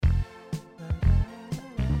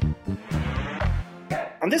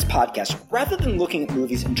On this podcast, rather than looking at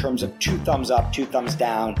movies in terms of 2 thumbs up, 2 thumbs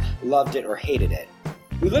down, loved it or hated it,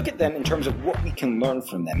 we look at them in terms of what we can learn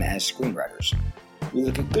from them as screenwriters. We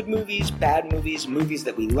look at good movies, bad movies, movies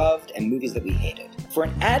that we loved, and movies that we hated. For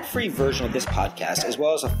an ad-free version of this podcast, as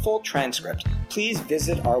well as a full transcript, please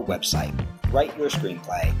visit our website,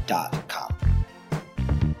 writeyourscreenplay.com.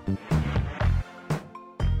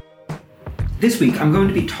 This week, I'm going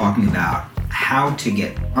to be talking about how to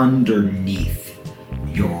get underneath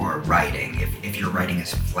your writing. If your writing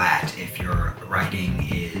is flat, if your writing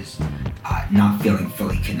is not feeling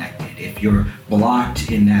fully connected, if you're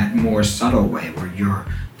blocked in that more subtle way where you're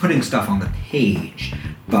putting stuff on the page,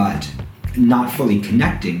 but not fully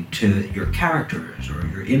connecting to your characters or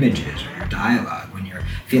your images or your dialogue, when you're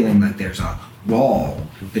feeling like there's a wall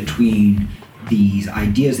between these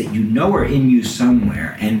ideas that you know are in you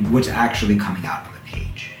somewhere and what's actually coming out on the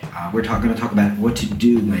page. We're going to talk about what to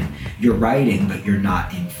do when you're writing but you're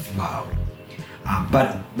not in flow.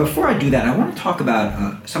 But before I do that, I want to talk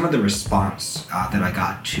about some of the response that I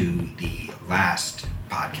got to the last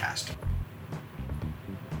podcast.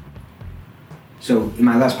 So in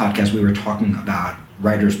my last podcast, we were talking about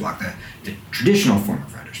writer's block, the traditional form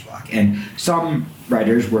of writer's block. And some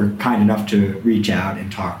writers were kind enough to reach out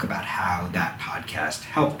and talk about how that podcast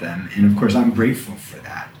helped them. And of course, I'm grateful for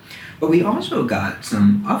that. But we also got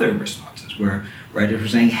some other responses where writers were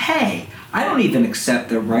saying, hey, I don't even accept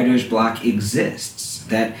that writer's block exists.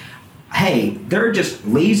 That, hey, there are just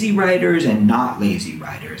lazy writers and not lazy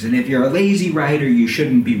writers. And if you're a lazy writer, you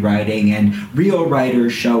shouldn't be writing. And real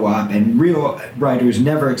writers show up, and real writers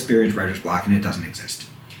never experience writer's block, and it doesn't exist.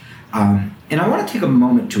 And I want to take a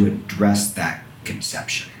moment to address that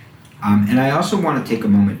conception. And I also want to take a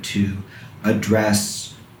moment to address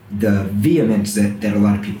the vehemence that a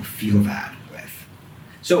lot of people feel that with.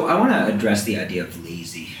 So I want to address the idea of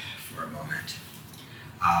lazy for a moment.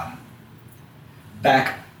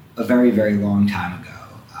 Back a very, very long time ago,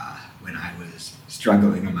 when I was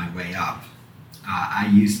struggling on my way up,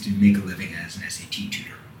 I used to make a living as an SAT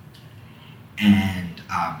tutor. And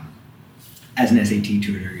as an SAT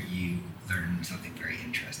tutor, you learn something very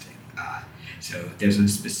interesting. So there's a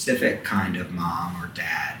specific kind of mom or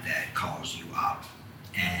dad that calls you up,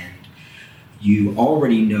 and you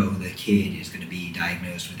already know the kid is going to be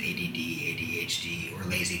diagnosed with ADD, ADHD, or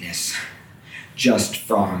laziness just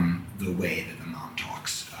from the way that the mom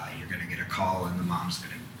talks. You're going to get a call and the mom's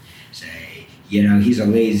going to say, you know, he's a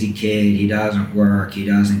lazy kid, he doesn't work, he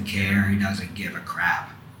doesn't care, he doesn't give a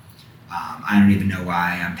crap. I don't even know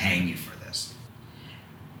why I'm paying you for this.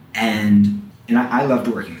 And I loved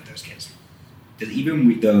working with those kids. Because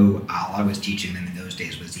even though all I was teaching them in those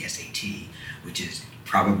days was the SAT, which is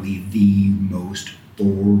probably the most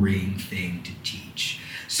boring thing to teach,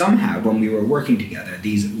 somehow when we were working together,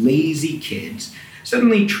 these lazy kids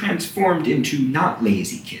suddenly transformed into not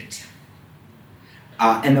lazy kids.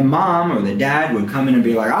 And the mom or the dad would come in and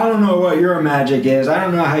be like, I don't know what your magic is. I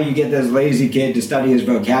don't know how you get this lazy kid to study his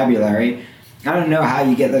vocabulary. I don't know how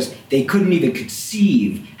you get this. They couldn't even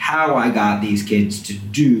conceive how I got these kids to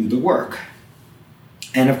do the work.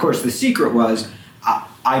 And of course, the secret was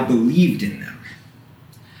I believed in them.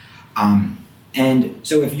 And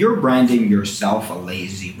so if you're branding yourself a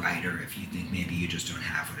lazy writer, if you think maybe you just don't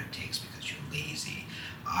have what it takes because you're lazy,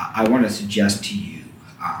 I want to suggest to you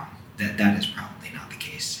that is probably not the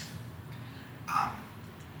case.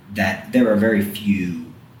 That there are very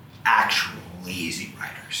few actual lazy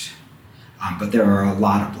writers, but there are a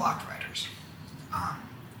lot of blocked writers.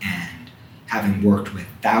 And having worked with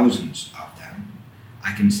thousands of them,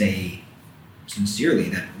 I can say sincerely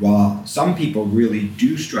that while some people really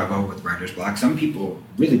do struggle with writer's block, some people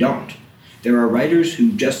really don't. There are writers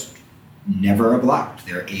who just never are blocked.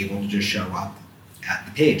 They're able to just show up at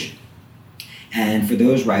the page. And for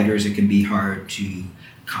those writers, it can be hard to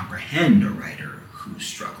comprehend a writer who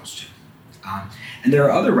struggles to. And there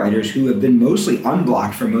are other writers who have been mostly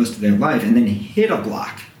unblocked for most of their life and then hit a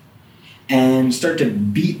block and start to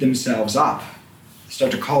beat themselves up,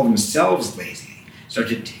 start to call themselves lazy, start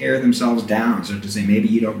to tear themselves down, start to say, maybe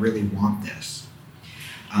you don't really want this.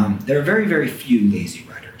 There are very, very few lazy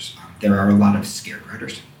writers. There are a lot of scared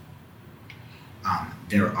writers.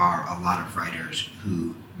 There are a lot of writers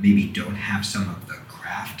who maybe don't have some of the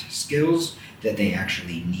craft skills that they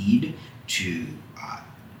actually need to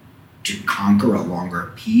conquer a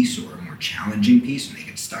longer piece or a more challenging piece, and they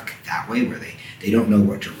get stuck that way where they don't know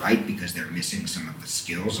what to write because they're missing some of the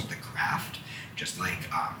skills of the craft. Just like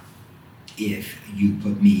if you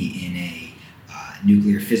put me in a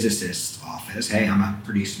nuclear physicist's office, hey, I'm a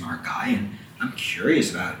pretty smart guy and I'm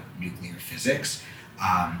curious about nuclear physics,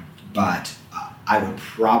 but I would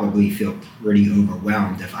probably feel pretty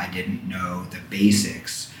overwhelmed if I didn't know the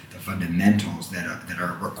basics, the fundamentals that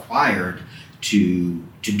are required to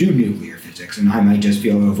do nuclear physics. And I might just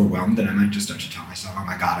feel overwhelmed, and I might just start to tell myself, oh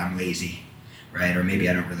my God, I'm lazy, right? Or maybe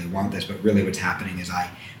I don't really want this, but really what's happening is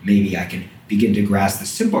maybe I can begin to grasp the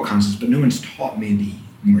simple concepts, but no one's taught me the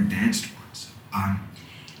more advanced ones.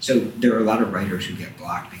 So there are a lot of writers who get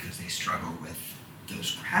blocked because they struggle with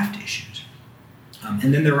those craft issues.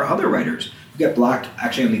 And then there are other writers who get blocked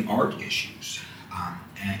actually on the art issues.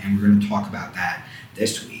 And we're going to talk about that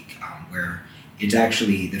this week, where it's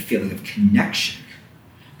actually the feeling of connection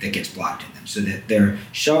that gets blocked in them. So that they're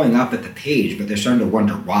showing up at the page, but they're starting to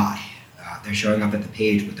wonder why. They're showing up at the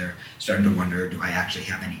page, but they're starting to wonder, do I actually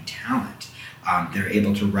have any talent? They're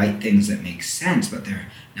able to write things that make sense, but they're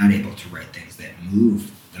not able to write things that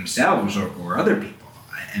move themselves or other people.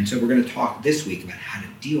 And so we're going to talk this week about how to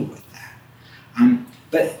deal with that.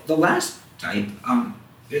 But the last type,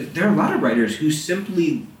 there are a lot of writers who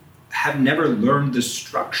simply have never learned the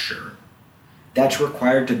structure that's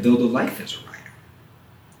required to build a life as a writer.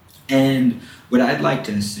 And what I'd like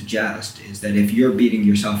to suggest is that if you're beating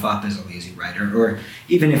yourself up as a lazy writer, or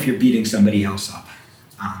even if you're beating somebody else up,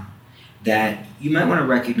 that you might want to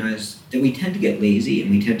recognize that we tend to get lazy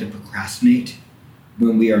and we tend to procrastinate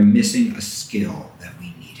when we are missing a skill that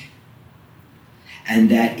we need. And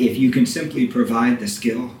that if you can simply provide the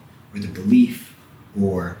skill or the belief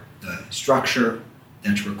or the structure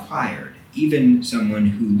that's required, even someone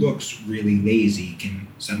who looks really lazy can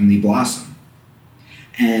suddenly blossom.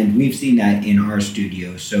 And we've seen that in our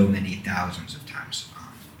studio so many thousands of times.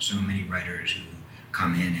 So many writers who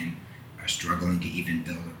come in and are struggling to even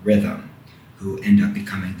build a rhythm, who end up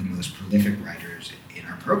becoming the most prolific writers in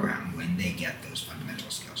our program when they get those fundamental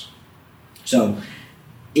skills. So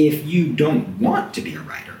if you don't want to be a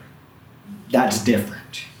writer, that's different.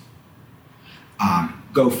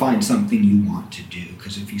 Go find something you want to do,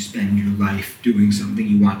 because if you spend your life doing something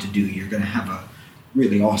you want to do, you're going to have a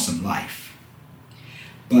really awesome life.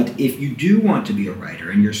 But if you do want to be a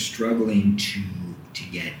writer and you're struggling to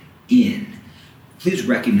get in, please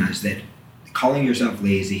recognize that calling yourself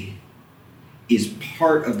lazy is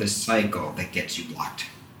part of the cycle that gets you blocked.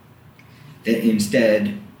 That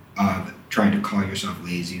instead of trying to call yourself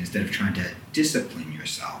lazy, instead of trying to discipline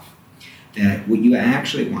yourself, that what you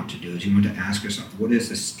actually want to do is you want to ask yourself, what is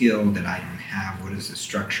the skill that I don't have? What is the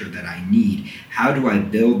structure that I need? How do I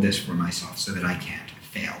build this for myself so that I can't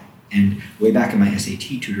fail? And way back in my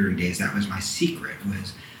SAT tutoring days, that was my secret,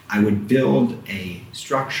 was I would build a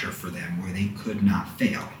structure for them where they could not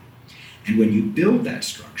fail. And when you build that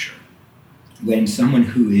structure, when someone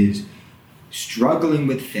who is struggling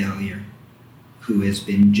with failure, who has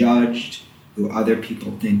been judged, who other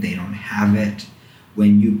people think they don't have it,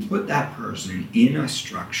 when you put that person in a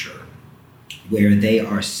structure where they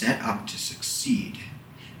are set up to succeed,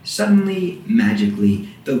 suddenly, magically,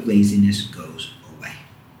 the laziness goes away.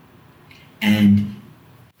 And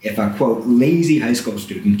if a, quote, lazy high school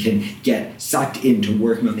student can get sucked into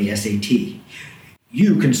working on the SAT,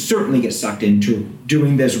 you can certainly get sucked into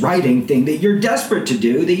doing this writing thing that you're desperate to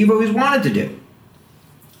do, that you've always wanted to do.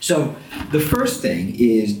 So the first thing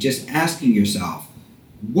is just asking yourself,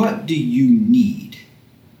 what do you need?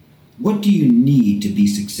 What do you need to be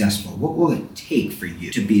successful? What will it take for you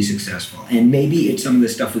to be successful? And maybe it's some of the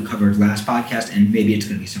stuff we covered last podcast, and maybe it's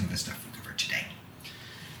going to be some of the stuff we covered today.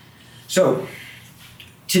 So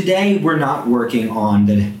today we're not working on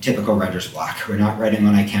the typical writer's block. We're not writing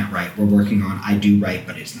on I can't write. We're working on I do write,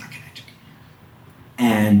 but it's not connected.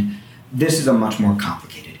 And this is a much more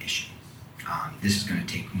complicated issue. This is going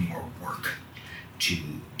to take more work to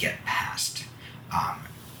get past.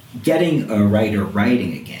 Getting a writer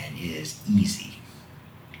writing again is easy.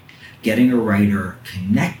 Getting a writer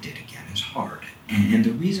connected again is hard. And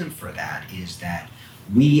the reason for that is that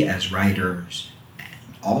we as writers,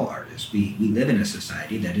 and all artists, we live in a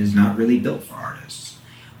society that is not really built for artists.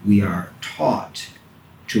 We are taught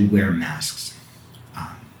to wear masks.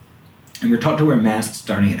 And we're taught to wear masks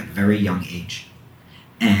starting at a very young age.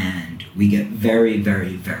 And we get very,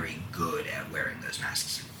 very, very good at wearing those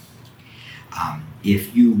masks.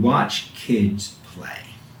 If you watch kids play,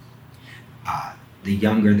 the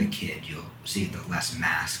younger the kid, you'll see the less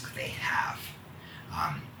mask they have.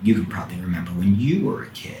 You can probably remember when you were a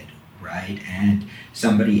kid, right? And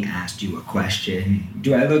somebody asked you a question,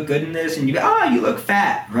 do I look good in this? And you go, you look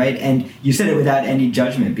fat, right? And you said it without any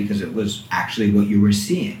judgment because it was actually what you were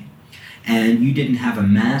seeing. And you didn't have a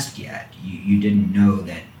mask yet. You didn't know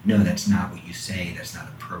that, no, that's not what you say, that's not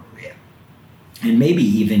appropriate. And maybe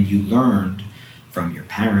even you learned from your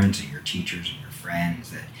parents and your teachers and your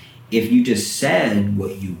friends that if you just said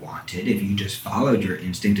what you wanted, if you just followed your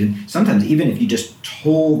instinct, and sometimes even if you just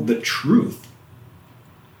told the truth,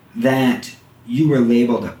 that you were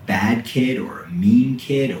labeled a bad kid or a mean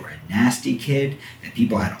kid or a nasty kid, that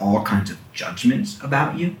people had all kinds of judgments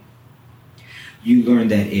about you. You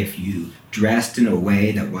learned that if you dressed in a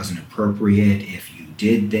way that wasn't appropriate, if you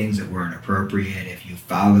did things that weren't appropriate, if you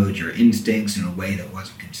followed your instincts in a way that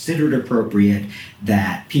wasn't considered appropriate,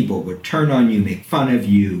 that people would turn on you, make fun of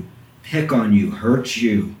you, pick on you, hurt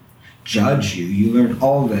you, judge you. You learned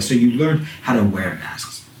all of this. So you learned how to wear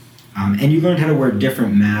masks. And you learned how to wear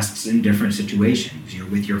different masks in different situations. You're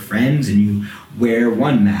with your friends and you wear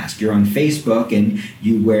one mask. You're on Facebook and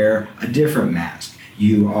you wear a different mask.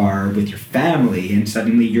 You are with your family and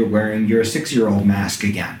suddenly you're wearing your 6-year-old mask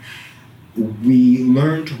again. We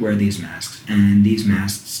learn to wear these masks, and these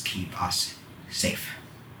masks keep us safe.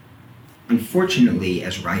 Unfortunately,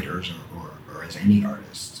 as writers or as any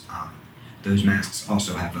artists, those masks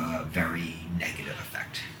also have a very negative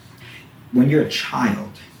effect. When you're a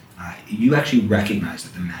child, you actually recognize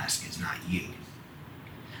that the mask is not you.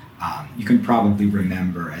 You can probably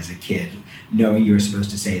remember as a kid knowing you were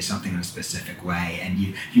supposed to say something in a specific way, and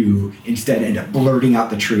you instead end up blurting out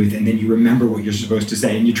the truth, and then you remember what you're supposed to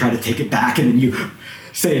say and you try to take it back, and then you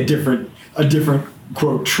say a different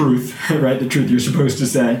quote truth, right? The truth you're supposed to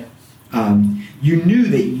say. You knew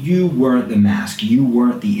that you weren't the mask, you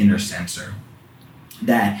weren't the inner censor.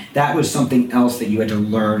 That was something else that you had to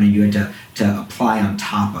learn and you had to apply on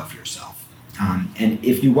top of yourself. And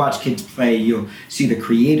if you watch kids play, you'll see the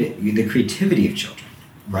creativity of children,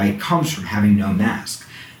 right? Comes from having no mask.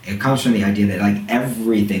 It comes from the idea that like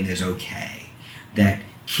everything is okay, that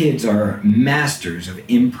kids are masters of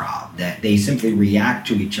improv, that they simply react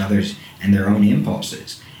to each other's and their own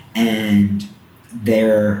impulses, and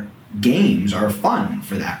their games are fun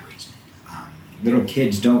for that reason. Little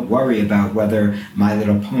kids don't worry about whether My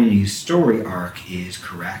Little Pony's story arc is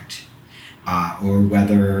correct, or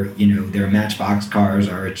whether their Matchbox cars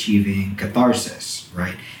are achieving catharsis,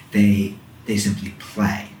 right? They simply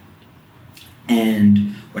play.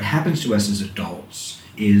 And what happens to us as adults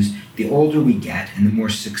is the older we get and the more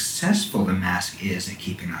successful the mask is at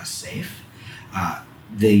keeping us safe,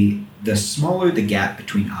 the smaller the gap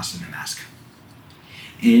between us and the mask.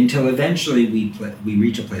 Until eventually we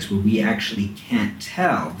reach a place where we actually can't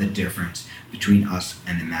tell the difference between us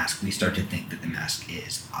and the mask. We start to think that the mask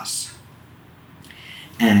is us.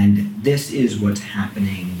 And this is what's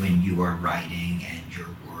happening when you are writing and your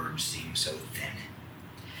words seem so thin.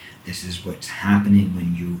 This is what's happening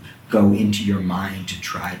when you go into your mind to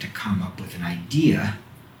try to come up with an idea,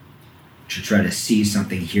 to try to see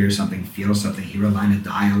something, hear something, feel something, hear a line of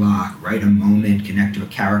dialogue, write a moment, connect to a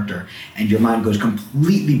character, and your mind goes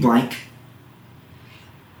completely blank.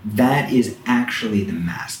 That is actually the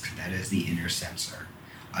mask. That is the inner censor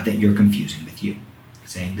that you're confusing with you,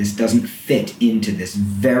 saying this doesn't fit into this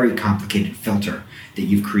very complicated filter that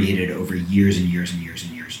you've created over years and years and years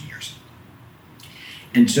and years and years.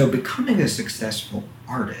 And so becoming a successful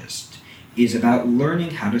artist is about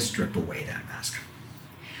learning how to strip away that mask.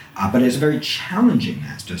 But it's a very challenging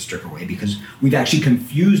mask to strip away because we've actually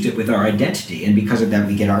confused it with our identity, and because of that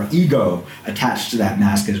we get our ego attached to that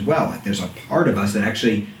mask as well. Like there's a part of us that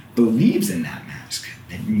actually believes in that mask,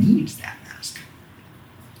 that needs that mask.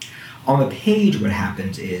 On the page what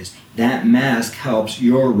happens is that mask helps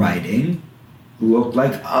your writing look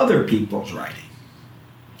like other people's writing.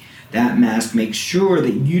 That mask makes sure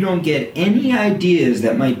that you don't get any ideas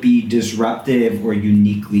that might be disruptive or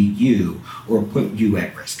uniquely you or put you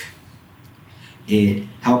at risk. It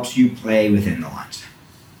helps you play within the lines.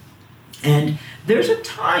 And there's a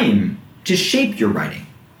time to shape your writing,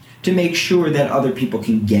 to make sure that other people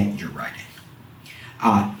can get your writing.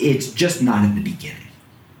 It's just not at the beginning.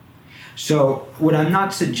 So what I'm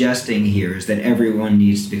not suggesting here is that everyone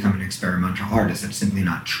needs to become an experimental artist. That's simply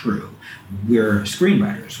not true. We're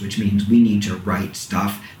screenwriters, which means we need to write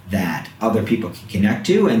stuff that other people can connect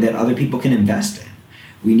to and that other people can invest in.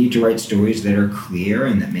 We need to write stories that are clear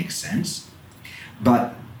and that make sense.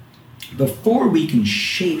 But before we can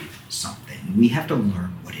shape something, we have to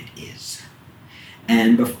learn what it is.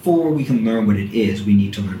 And before we can learn what it is, we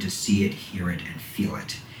need to learn to see it, hear it, and feel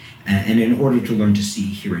it. And in order to learn to see,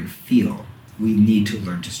 hear, and feel, we need to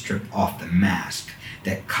learn to strip off the mask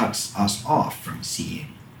that cuts us off from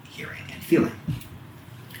seeing, hearing, and feeling.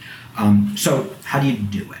 So how do you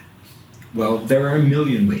do it? Well, there are a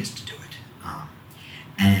million ways to do it.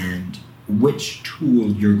 And which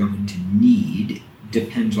tool you're going to need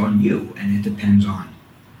depends on you, and it depends on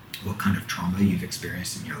what kind of trauma you've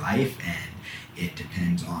experienced in your life, and it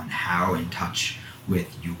depends on how in touch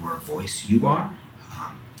with your voice you are.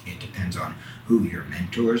 It depends on who your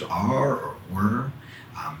mentors are or were,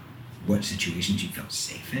 what situations you felt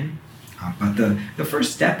safe in. But the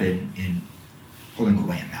first step in pulling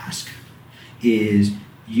away a mask is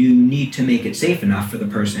you need to make it safe enough for the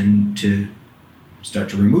person to start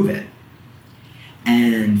to remove it.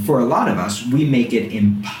 And for a lot of us, we make it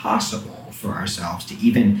impossible for ourselves to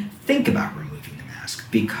even think about removing the mask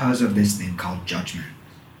because of this thing called judgment.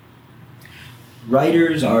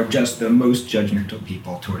 Writers are just the most judgmental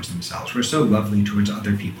people towards themselves. We're so lovely towards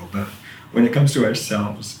other people, but when it comes to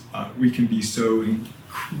ourselves, we can be so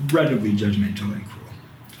incredibly judgmental and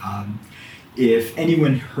cruel. If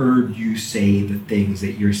anyone heard you say the things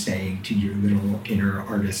that you're saying to your little inner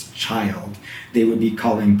artist child, they would be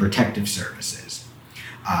calling protective services.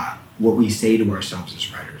 What we say to ourselves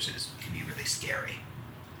as writers can be really scary.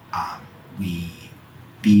 We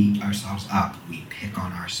beat ourselves up, we pick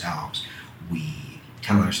on ourselves, we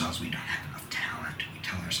tell ourselves we don't have enough talent, we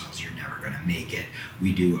tell ourselves you're never going to make it,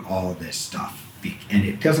 we do all this stuff. And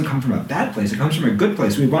it doesn't come from a bad place, it comes from a good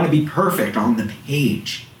place. We want to be perfect on the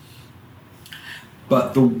page.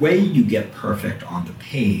 But the way you get perfect on the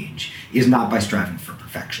page is not by striving for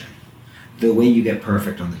perfection. The way you get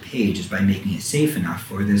perfect on the page is by making it safe enough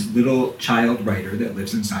for this little child writer that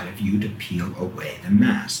lives inside of you to peel away the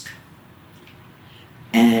mask.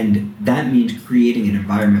 And that means creating an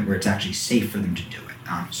environment where it's actually safe for them to do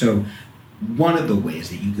it. So one of the ways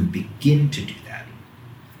that you can begin to do that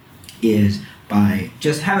is by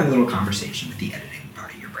just having a little conversation with the editing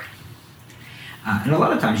part of your brain. And a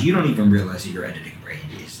lot of times you don't even realize that your editing brain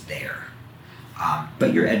is there.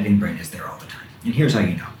 But your editing brain is there all the time. And here's how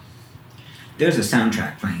you know. There's a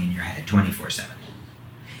soundtrack playing in your head 24/7.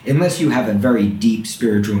 Unless you have a very deep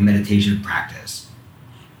spiritual meditation practice,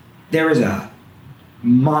 there is a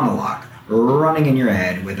monologue running in your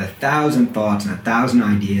head with 1,000 thoughts and 1,000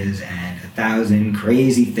 ideas and 1,000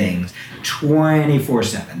 crazy things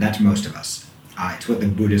 24/7. That's most of us. It's what the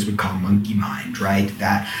Buddhists would call monkey mind, right?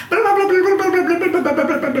 That blah, blah, blah, blah, blah, blah, blah, blah,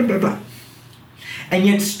 blah, blah, blah, blah. And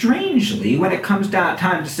yet, strangely, when it comes down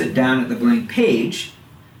time to sit down at the blank page,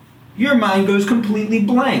 your mind goes completely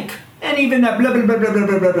blank. And even that blah, blah, blah, blah, blah,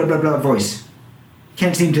 blah, blah, blah, blah voice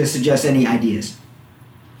can't seem to suggest any ideas.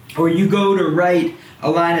 Or you go to write a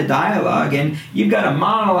line of dialogue and you've got a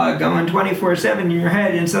monologue going 24/7 in your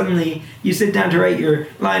head, and suddenly you sit down to write your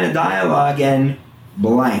line of dialogue and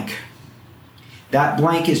blank. That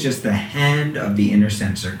blank is just the hand of the inner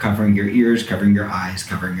censor covering your ears, covering your eyes,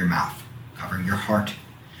 covering your mouth, covering your heart,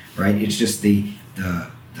 right? It's just the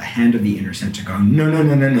hand of the inner censor going,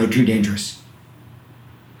 no, too dangerous.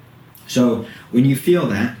 So when you feel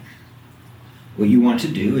that, what you want to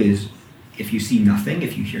do is, if you see nothing,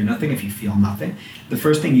 if you hear nothing, if you feel nothing, the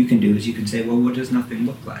first thing you can do is you can say, well, what does nothing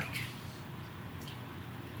look like?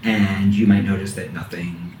 And you might notice that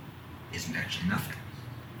nothing isn't actually nothing.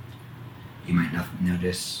 You might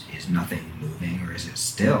notice, is nothing moving, or is it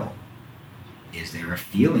still? Is there a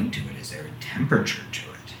feeling to it? Is there a temperature to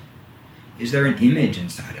it? Is there an image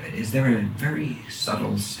inside of it? Is there a very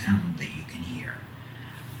subtle sound that you can hear?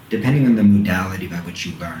 Depending on the modality by which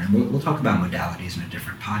you learn, and we'll talk about modalities in a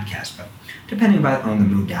different podcast, but depending on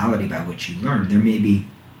the modality by which you learn, there may be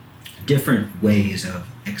different ways of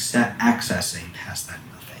accessing past that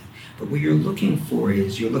nothing. But what you're looking for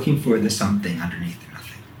is, you're looking for the something underneath the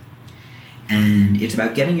nothing. And it's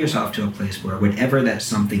about getting yourself to a place where whatever that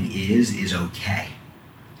something is okay.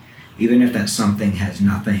 Even if that something has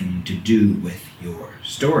nothing to do with your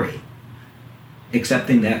story.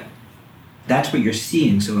 Accepting that that's what you're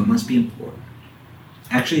seeing, so it must be important.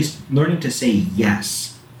 Actually learning to say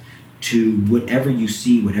yes to whatever you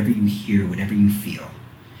see, whatever you hear, whatever you feel.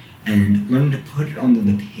 And learning to put it onto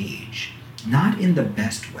the page, not in the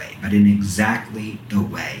best way, but in exactly the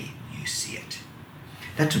way you see it.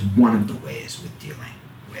 That's one of the ways with dealing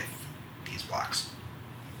with these blocks.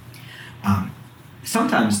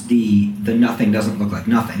 Sometimes the nothing doesn't look like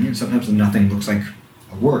nothing, and sometimes the nothing looks like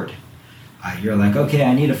a word. You're like, okay,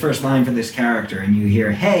 I need a first line for this character, and you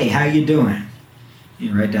hear, hey, how you doing?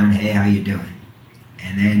 You write down, hey, how you doing?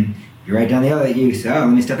 And then you write down the other, you say, oh, let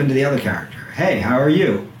me step into the other character. Hey, how are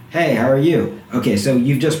you? Hey, how are you? Okay, so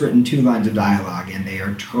you've just written 2 lines of dialogue, and they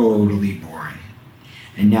are totally boring.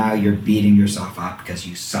 And now you're beating yourself up because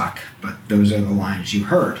you suck, but those are the lines you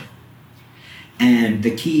heard. And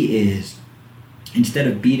the key is, instead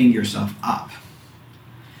of beating yourself up,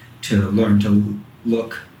 to learn to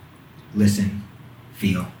look, listen,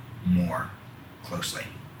 feel more closely.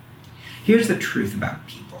 Here's the truth about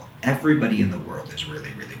people. Everybody in the world is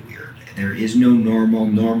really, really weird. There is no normal.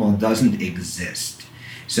 Normal doesn't exist.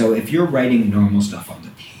 So if you're writing normal stuff on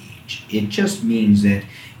the page, it just means that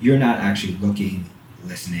you're not actually looking,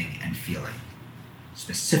 listening, and feeling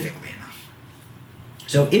specifically enough.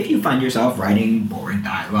 So if you find yourself writing boring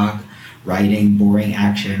dialogue, writing boring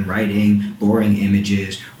action, writing boring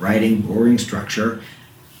images, writing boring structure,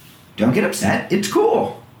 don't get upset. It's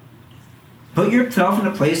cool. Put yourself in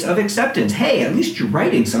a place of acceptance. Hey, at least you're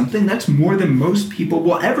writing something. That's more than most people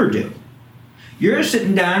will ever do. You're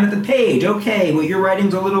sitting down at the page. Okay, what you're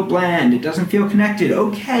writing's a little bland. It doesn't feel connected.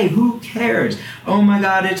 Okay, who cares? Oh my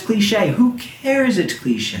God, it's cliche. Who cares it's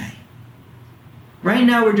cliche? Right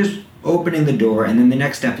now we're just opening the door, and then the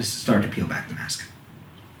next step is to start to peel back the mask.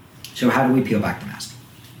 So how do we peel back the mask?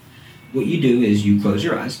 What you do is you close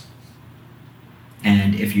your eyes,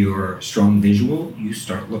 and if you're strong visual, you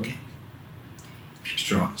start looking. If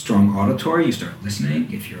you're strong auditory, you start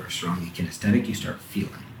listening. If you're strongly kinesthetic, you start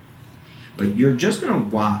feeling. But you're just going to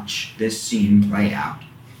watch this scene play out,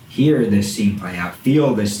 hear this scene play out,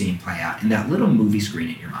 feel this scene play out in that little movie screen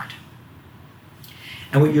in your mind.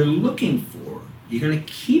 And what you're looking for, you're going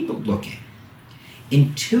to keep looking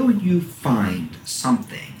until you find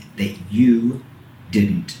something that you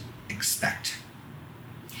didn't expect.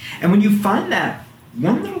 And when you find that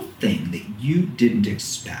one little thing that you didn't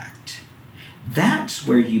expect, that's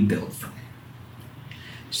where you build from.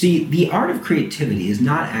 See, the art of creativity is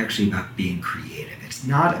not actually about being creative. It's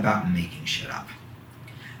not about making shit up.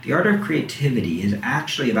 The art of creativity is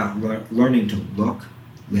actually about learning to look,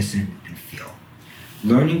 listen, and feel.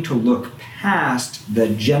 Learning to look past the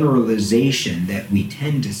generalization that we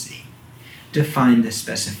tend to see to find the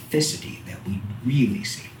specificity that we really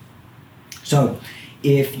see. So,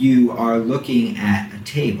 if you are looking at a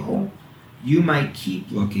table, you might keep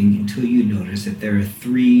looking until you notice that there are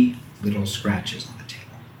 3 little scratches on the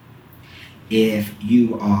table. If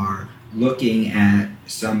you are looking at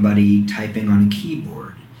somebody typing on a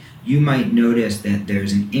keyboard, you might notice that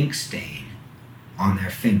there's an ink stain on their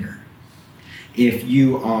finger. If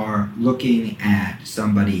you are looking at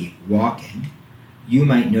somebody walking, you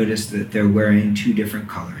might notice that they're wearing 2 different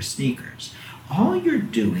color sneakers. All you're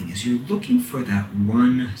doing is you're looking for that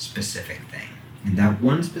one specific thing, and that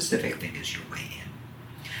one specific thing is your way in.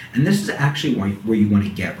 And this is actually where you want to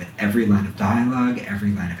get with every line of dialogue,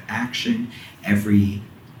 every line of action, every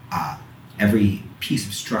piece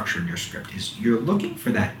of structure in your script, is you're looking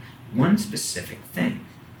for that one specific thing.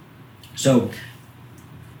 So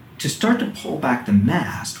to start to pull back the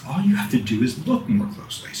mask, all you have to do is look more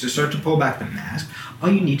closely. So start to pull back the mask, all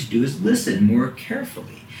you need to do is listen more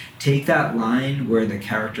carefully. Take that line where the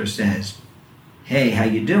character says, "Hey, how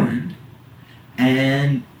you doing?"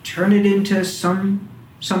 and turn it into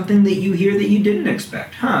something that you hear that you didn't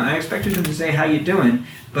expect. I expected him to say, "How you doing?"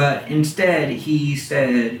 But instead he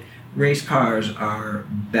said, "Race cars are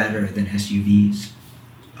better than SUVs."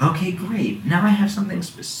 Okay, great. Now I have something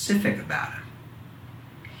specific about him.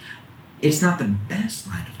 It's not the best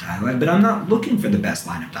line of dialogue, but I'm not looking for the best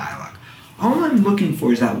line of dialogue. All I'm looking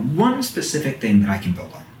for is that one specific thing that I can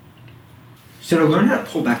build on. So to learn how to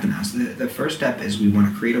pull back the mask, the first step is we want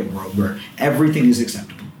to create a world where everything is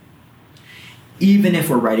acceptable, even if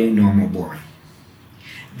we're writing normal boring.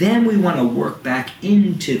 Then we want to work back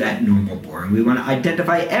into that normal boring. We want to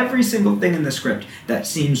identify every single thing in the script that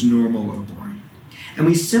seems normal or boring. And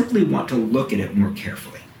we simply want to look at it more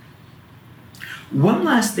carefully. One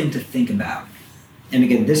last thing to think about, and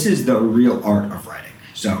again, this is the real art of writing.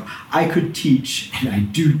 So I could teach, and I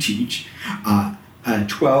do teach, a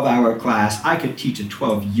 12-hour class. I could teach a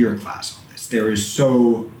 12-year class on this. There is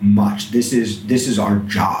so much. This is our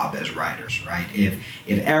job as writers, right? If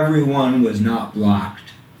everyone was not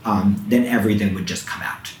blocked, then everything would just come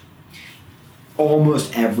out.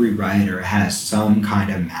 Almost every writer has some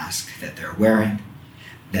kind of mask that they're wearing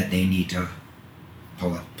that they need to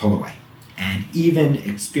pull away. And even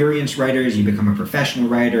experienced writers, you become a professional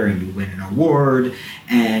writer and you win an award,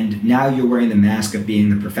 and now you're wearing the mask of being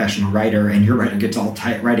the professional writer, and your writing gets all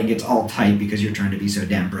tight because you're trying to be so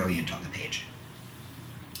damn brilliant on the page.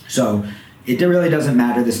 So it really doesn't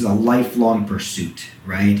matter. This is a lifelong pursuit,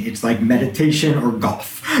 right? It's like meditation or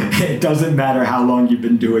golf. It doesn't matter how long you've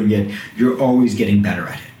been doing it. You're always getting better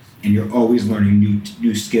at it, and you're always learning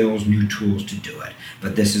new skills, new tools to do it.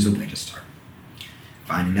 But this is a way to start.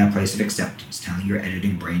 Finding that place of acceptance, telling your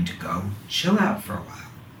editing brain to go chill out for a while.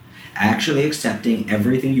 Actually accepting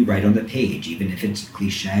everything you write on the page, even if it's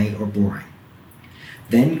cliche or boring.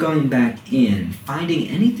 Then going back in, finding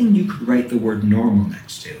anything you could write the word normal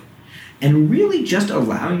next to, and really just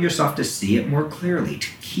allowing yourself to see it more clearly, to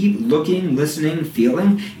keep looking, listening,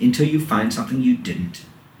 feeling until you find something you didn't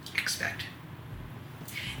expect.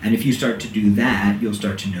 And if you start to do that, you'll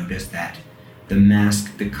start to notice that the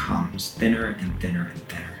mask becomes thinner and thinner and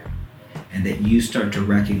thinner. and that you start to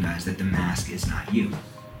recognize that the mask is not you.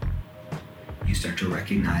 You start to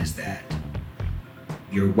recognize that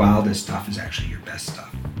your wildest stuff is actually your best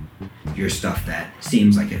stuff. Your stuff that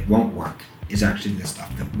seems like it won't work is actually the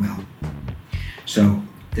stuff that will. So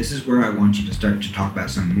this is where I want you to start to talk about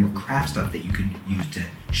some more craft stuff that you can use to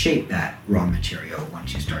shape that raw material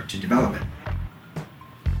once you start to develop it.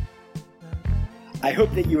 I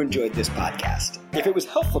hope that you enjoyed this podcast. If it was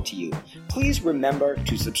helpful to you, please remember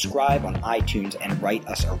to subscribe on iTunes and write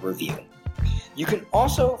us a review. You can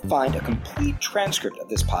also find a complete transcript of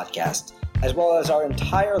this podcast, as well as our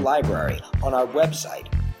entire library, on our website,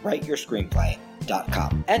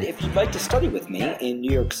 writeyourscreenplay.com. And if you'd like to study with me in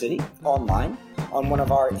New York City, online, on one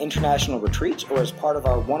of our international retreats, or as part of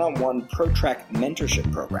our one-on-one ProTrack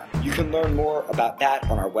mentorship program, you can learn more about that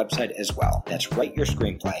on our website as well. That's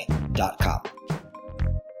writeyourscreenplay.com.